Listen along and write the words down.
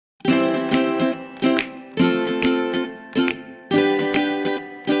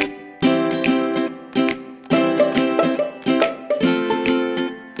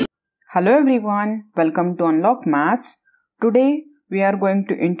Hello everyone, welcome to Unlock Maths. Today we are going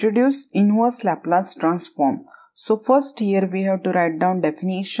to introduce inverse Laplace transform. So first here we have to write down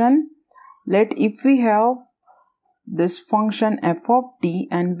definition. If we have this function f of t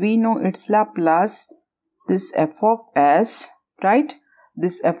and we know its Laplace, this f of s, right?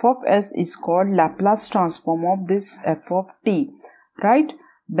 This f of s is called Laplace transform of this f of t, right?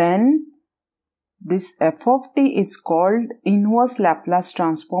 Then this f of t is called inverse Laplace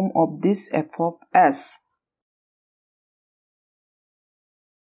transform of this f of s.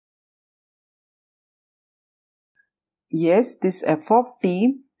 Yes, this f of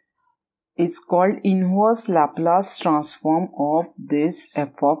t is called inverse Laplace transform of this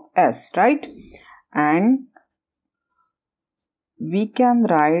f of s, right? And we can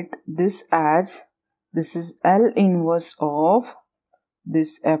write this as, this is L inverse of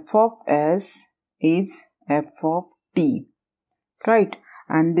this f of s is f of t, right?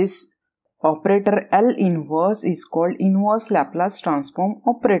 And this operator L inverse is called inverse Laplace transform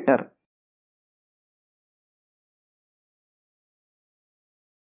operator.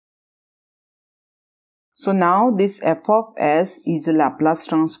 So now this f of s is a Laplace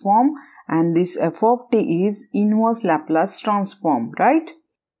transform and this f of t is inverse Laplace transform, right?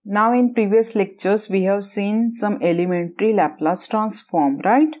 Now in previous lectures we have seen some elementary Laplace transform,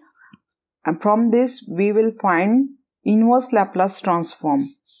 right? And from this we will find inverse Laplace transform.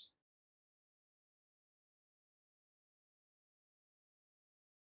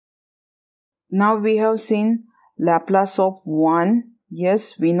 Now we have seen Laplace of 1.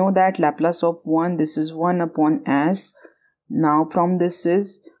 Yes, we know that Laplace of 1, this is 1 upon s. Now from this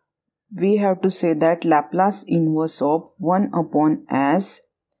is, we have to say that Laplace inverse of 1 upon s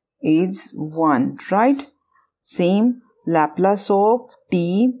is 1, right? Same Laplace of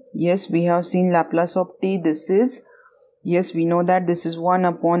t, yes, we have seen Laplace of t, this is, yes, we know that this is 1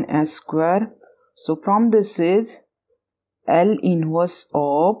 upon s square. So from this is L inverse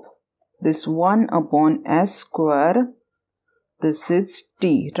of this 1 upon s square, this is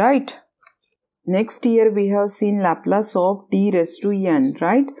t, right? Next here we have seen Laplace of t raised to n,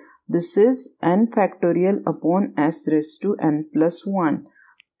 right? This is n factorial upon s raised to n plus 1,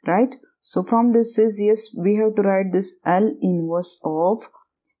 right? So from this is, yes, we have to write this L inverse of,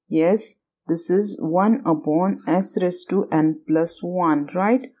 yes, this is 1 upon s raised to n plus 1,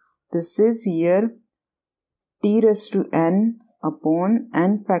 right? This is here t raised to n upon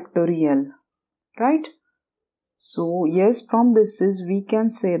n factorial, right? So yes, from this is, we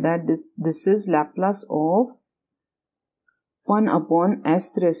can say that this is Laplace of 1 upon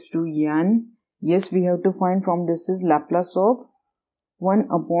s raised to n. Yes, we have to find from this is Laplace of 1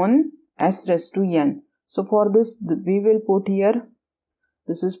 upon s raised to n. So for this we will put here,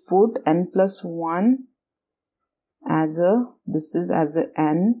 this is put n plus 1 as a, this is as a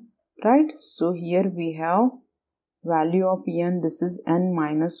n, right? So here we have value of n, this is n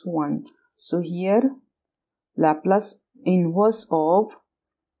minus 1. So here Laplace inverse of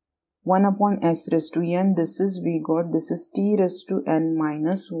 1 upon s raised to n, this is, we got, this is t raised to n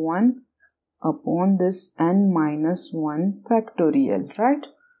minus 1 upon this n minus 1 factorial, right?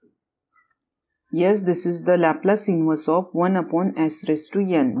 Yes, this is the Laplace inverse of 1 upon s raised to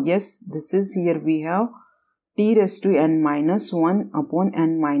n. Yes, this is, here we have t raised to n minus 1 upon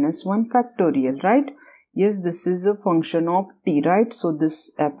n minus 1 factorial, right? Yes, this is a function of t, right? So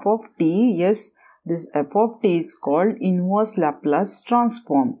this f of t, yes, this f of t is called inverse Laplace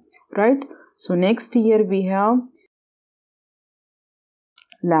transform, right? So next here we have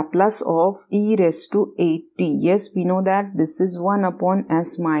Laplace of e raised to 8t. Yes, we know that this is 1 upon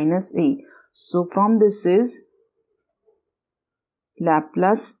s minus a. So from this is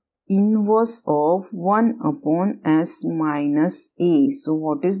Laplace inverse of 1 upon s minus a. So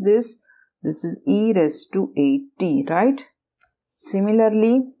what is this? This is e raised to 8t, right?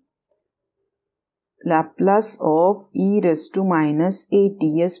 Similarly, Laplace of e raised to minus 8t.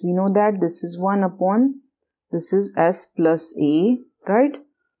 Yes, we know that this is 1 upon, this is s plus a, right?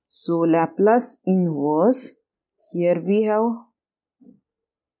 So Laplace inverse, here we have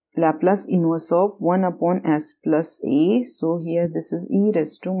Laplace inverse of 1 upon s plus a. So here this is e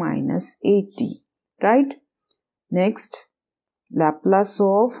raised to minus 8t, right? Next, Laplace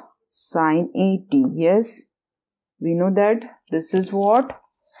of sine 8t. Yes, we know that this is what?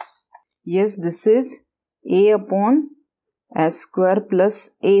 Yes, this is a upon s square plus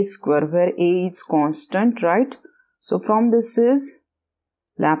a square, where a is constant, right? So from this is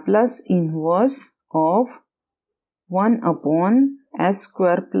Laplace inverse of 1 upon s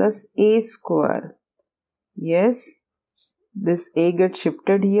square plus a square. Yes, this a gets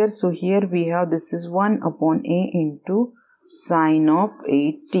shifted here. So here we have, this is 1 upon a into sine of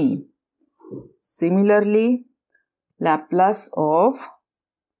 8t, Similarly, Laplace of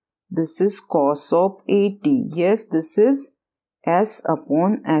this is cos of 80. Yes, this is s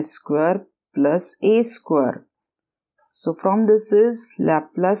upon s square plus a square. So from this is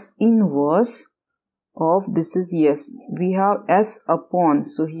Laplace inverse of this is, yes, we have s upon,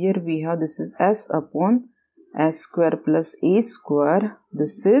 so here we have this is s upon s square plus a square.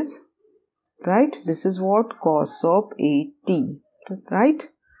 This is, right, this is what, cos of 80, right?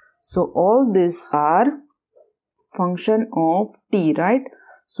 So all these are function of t, right?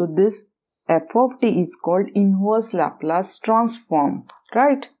 So this f of t is called inverse Laplace transform,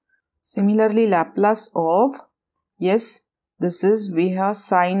 right? Similarly, Laplace of, yes, this is, we have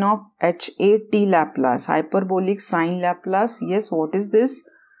sine of hat Laplace, hyperbolic sine Laplace. Yes, what is this?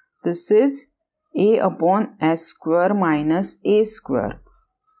 This is a upon s square minus a square.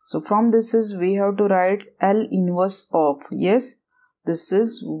 So from this is, we have to write L inverse of, yes, this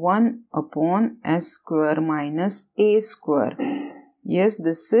is 1 upon s square minus a square. Yes,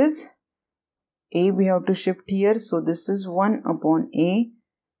 this is a, we have to shift here. So this is 1 upon a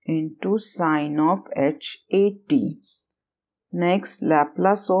into sine of hat. Next,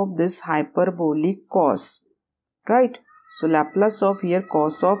 Laplace of this hyperbolic cos, right? So Laplace of here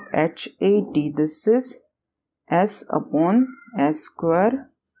cos of hat. This is s upon s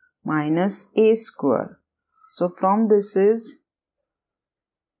square minus a square. So from this is,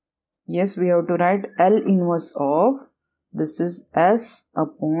 yes, we have to write L inverse of, this is s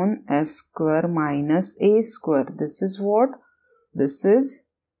upon s square minus a square. This is what? This is,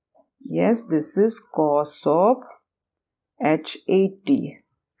 yes, this is cos of hat,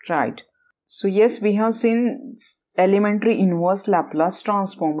 right? So yes, we have seen elementary inverse Laplace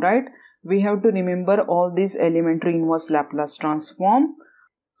transform, right? We have to remember all these elementary inverse Laplace transform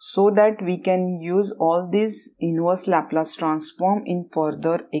so that we can use all these inverse Laplace transform in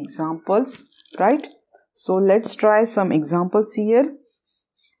further examples, right? So let's try some examples here.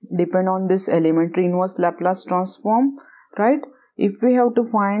 Depend on this elementary inverse Laplace transform, right? If we have to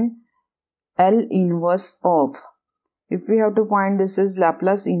find L inverse of, if we have to find this is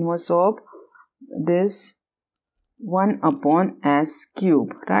Laplace inverse of this 1 upon s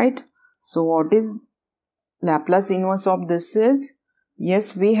cube, right? So what is Laplace inverse of this is?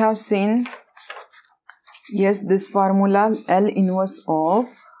 Yes, we have seen, yes, this formula L inverse of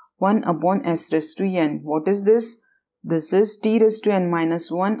 1 upon s raised to n. What is this? This is t raised to n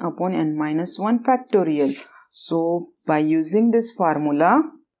minus 1 upon n minus 1 factorial. So by using this formula,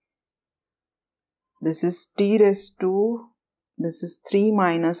 this is t raised to, this is 3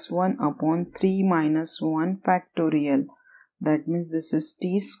 minus 1 upon 3 minus 1 factorial. That means this is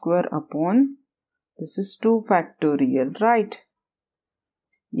t square upon, this is 2 factorial, right?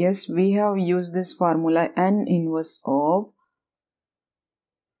 Yes, we have used this formula n inverse of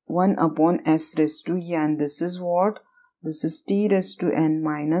 1 upon s raised to n. This is what? This is t raised to n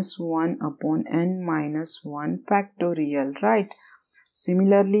minus 1 upon n minus 1 factorial, right?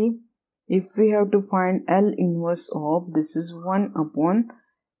 Similarly, if we have to find L inverse of, this is 1 upon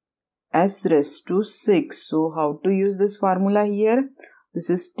s raised to 6. So how to use this formula here? This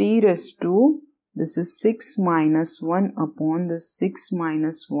is t raised to, this is 6 minus 1 upon the 6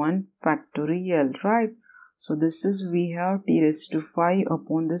 minus 1 factorial, right? So this is, we have t raised to 5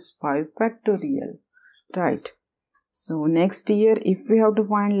 upon this 5 factorial, right? So next here, if we have to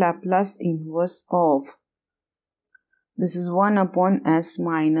find Laplace inverse of, this is 1 upon s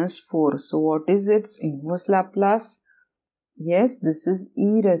minus 4. So what is its inverse Laplace? Yes, this is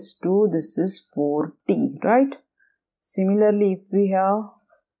e raised to, this is 4t, right? Similarly, if we have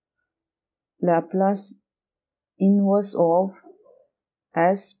Laplace inverse of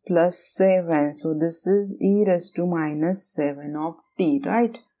s plus 7. So this is e raised to minus 7 of t,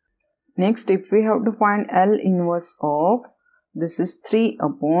 right? Next, if we have to find L inverse of, this is 3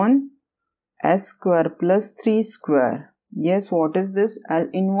 upon s square plus 3 square. Yes, what is this? L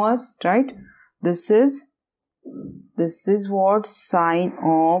inverse, right? This is what? Sine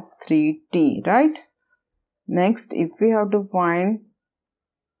of 3t, right? Next, if we have to find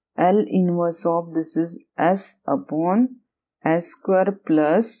L inverse of, this is s upon s square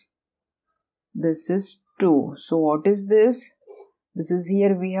plus, this is 2. So what is this? This is,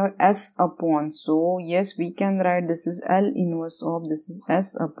 here we have s upon. So yes, we can write this is L inverse of, this is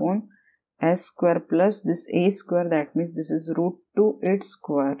s upon s square plus this a square. That means this is root 2 its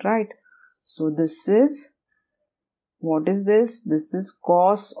square, right? So this is, what is this? This is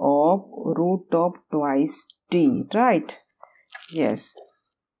cos of root of twice t, right? Yes.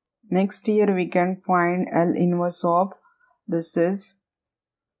 Next here we can find L inverse of, this is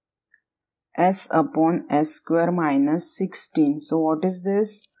s upon s square minus 16. So what is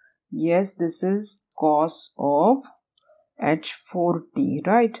this? yes, this is cos of h4t,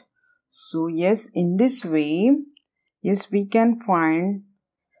 right? So yes, in this way, yes, we can find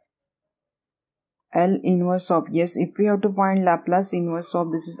L inverse of, yes, if we have to find Laplace inverse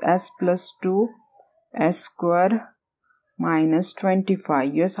of, this is s plus 2 s square minus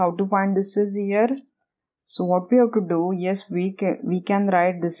 25. Yes, how to find this is here? So what we have to do, yes, we can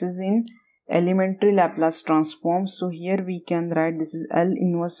write this is in elementary Laplace transform. So here we can write this is L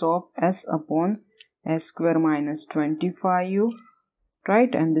inverse of s upon s square minus 25,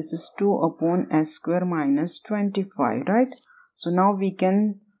 right? And this is 2 upon s square minus 25, right? So now we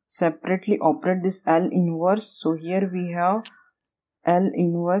can separately operate this L inverse. So here we have L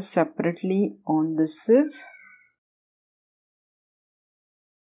inverse separately on this is.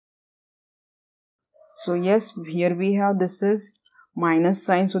 So yes, here we have this is minus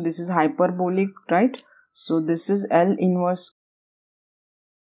sign. So this is hyperbolic, right? So this is L inverse.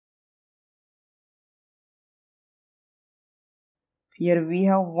 Here we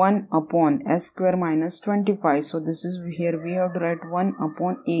have 1 upon s square minus 25. So this is here we have to write 1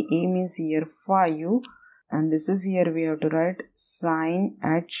 upon a means here 5. And this is here we have to write sine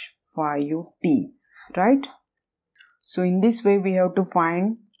h5t, right? So in this way we have to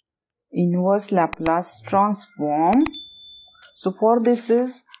find inverse Laplace transform. So for this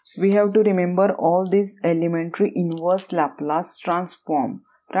is we have to remember all these elementary inverse Laplace transform,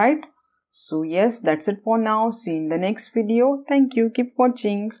 right? So yes, that's it for now. See you in the next video. Thank you. Keep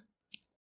watching.